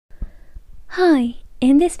Hi!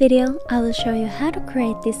 In this video I will show you how to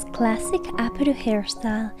create this classic Updo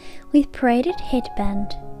hairstyle with braided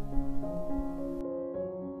headband.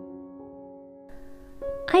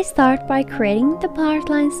 I start by creating the part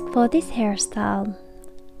lines for this hairstyle.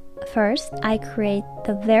 First I create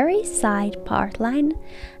the very side part line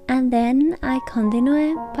and then I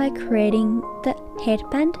continue by creating the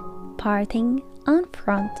headband parting on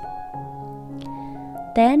front.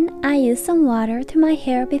 Then I use some water to my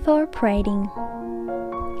hair before braiding.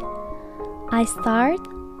 I start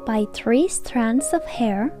by 3 strands of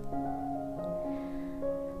hair.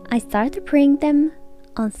 I start to bring them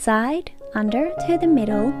on side, under to the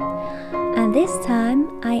middle, and this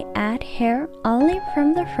time I add hair only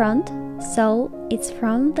from the front, so it's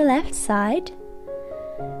from the left side.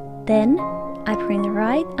 Then I bring the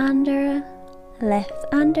right under, left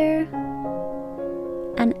under,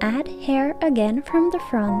 and add hair again from the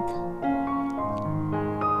front.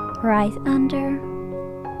 Right under,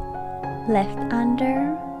 left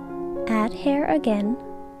under, add hair again.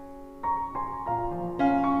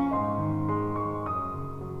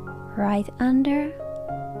 Right under,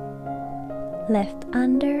 left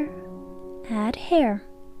under, add hair.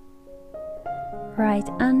 Right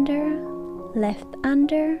under, left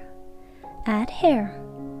under, add hair.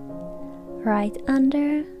 Right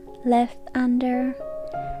under, left under,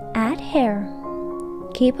 add hair.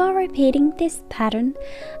 Keep on repeating this pattern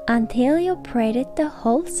until you braided the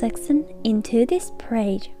whole section into this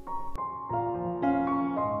braid.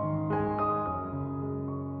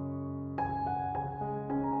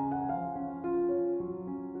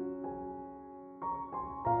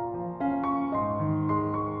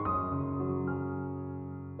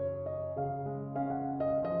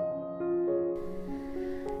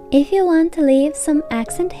 If you want to leave some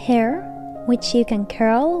accent hair, which you can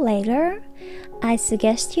curl later, I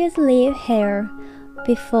suggest you to leave hair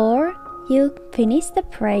before you finish the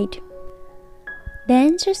braid.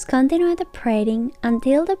 Then just continue the braiding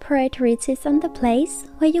until the braid reaches on the place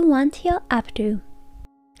where you want your updo.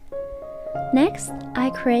 Next, I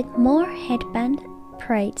create more headband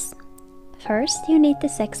braids. First, you need the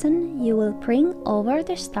section you will bring over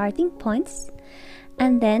the starting points,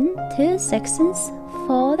 and then 2 sections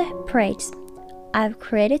for the braids. I've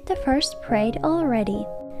created the first braid already.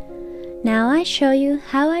 Now I show you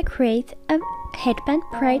how I create a headband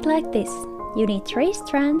braid like this. You need 3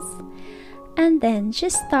 strands and then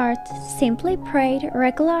just start simply braid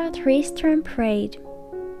regular 3-strand braid.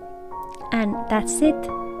 And that's it.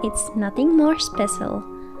 It's nothing more special.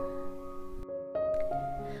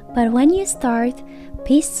 But when you start,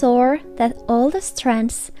 be sure that all the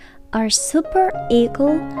strands are super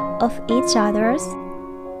equal of each other's,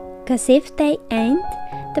 because if they ain't,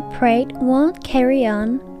 the braid won't carry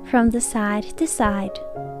on from the side to side.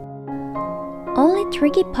 Only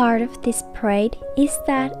tricky part of this braid is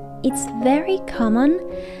that it's very common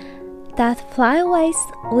that flyaways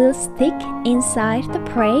will stick inside the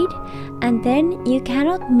braid and then you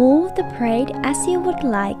cannot move the braid as you would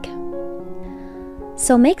like.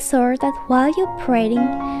 So make sure that while you're braiding,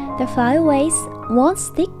 the flyaways won't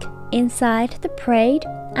stick inside the braid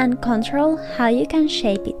and control how you can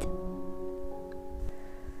shape it.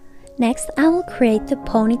 Next, I will create the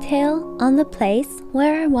ponytail on the place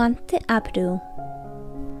where I want the updo.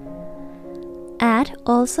 Add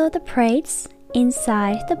also the braids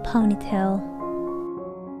inside the ponytail.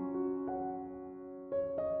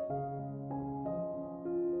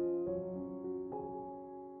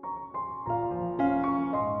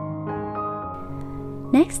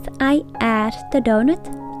 Next, I add the donut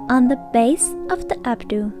on the base of the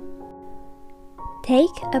updo.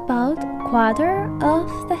 Take about 1/4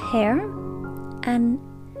 of the hair and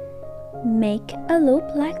make a loop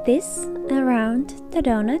like this around the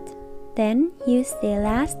donut. Then use the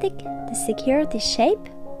elastic to secure the shape.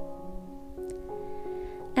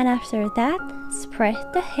 And after that, spread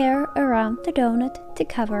the hair around the donut to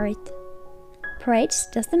cover it. Braids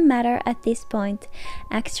doesn't matter at this point.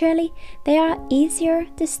 Actually, they are easier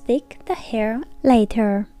to stick the hair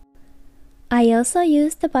later. I also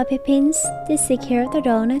use the bobby pins to secure the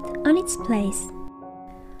donut on its place.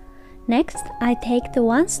 Next, I take the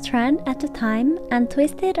 1 strand at a time and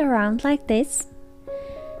twist it around like this.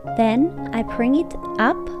 Then I bring it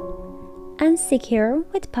up and secure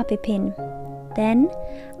with bobby pin. Then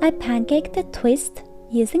I pancake the twist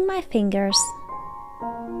using my fingers.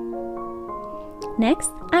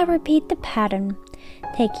 Next, I repeat the pattern.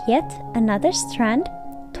 Take yet another strand,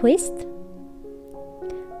 twist,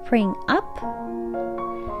 bring up,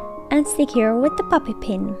 and secure with the bobby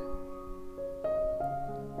pin.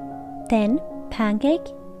 Then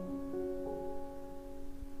pancake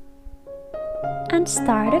and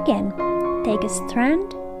start again. take a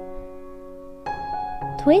strand,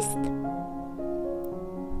 twist,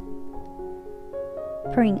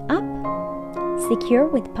 bring up, secure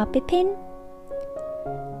with bobby pin,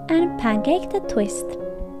 and pancake the twist.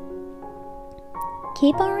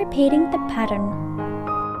 Keep on repeating the pattern.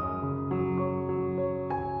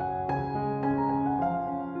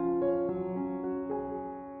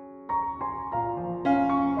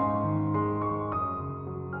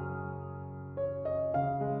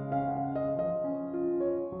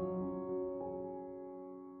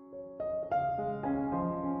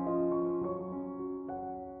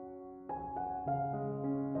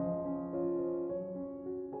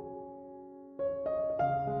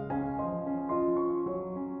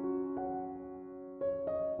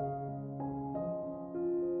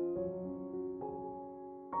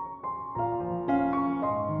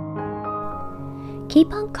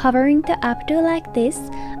 Keep on covering the updo like this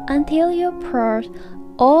until you part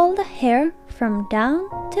all the hair from down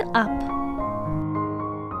to up.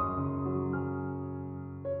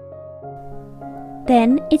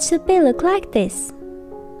 Then it should look like this.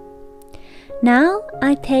 Now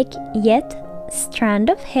I take yet a strand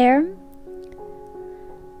of hair,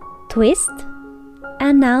 twist,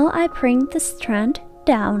 and now I bring the strand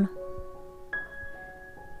down.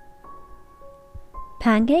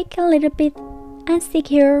 Pancake a little bit and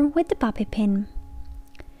secure with the bobby pin.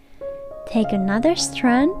 Take another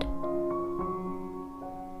strand,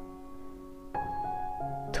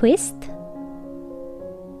 twist,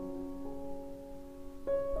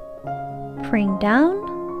 bring down,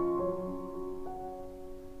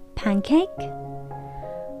 pancake,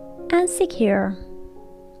 and secure.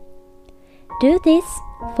 Do this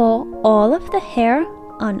for all of the hair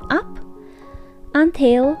on up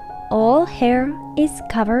until all hair is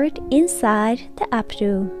covered inside the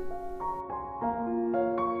updo.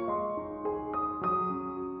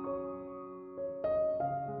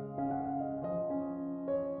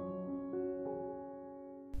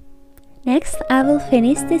 Next, I will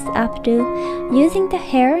finish this updo using the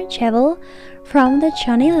hair gel from the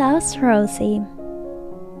Johnny Loves Rosie.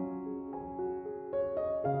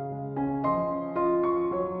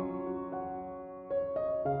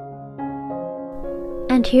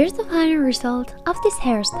 And here's the final result of this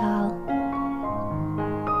hairstyle.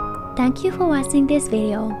 Thank you for watching this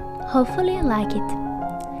video. Hopefully you like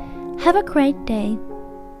it. Have a great day.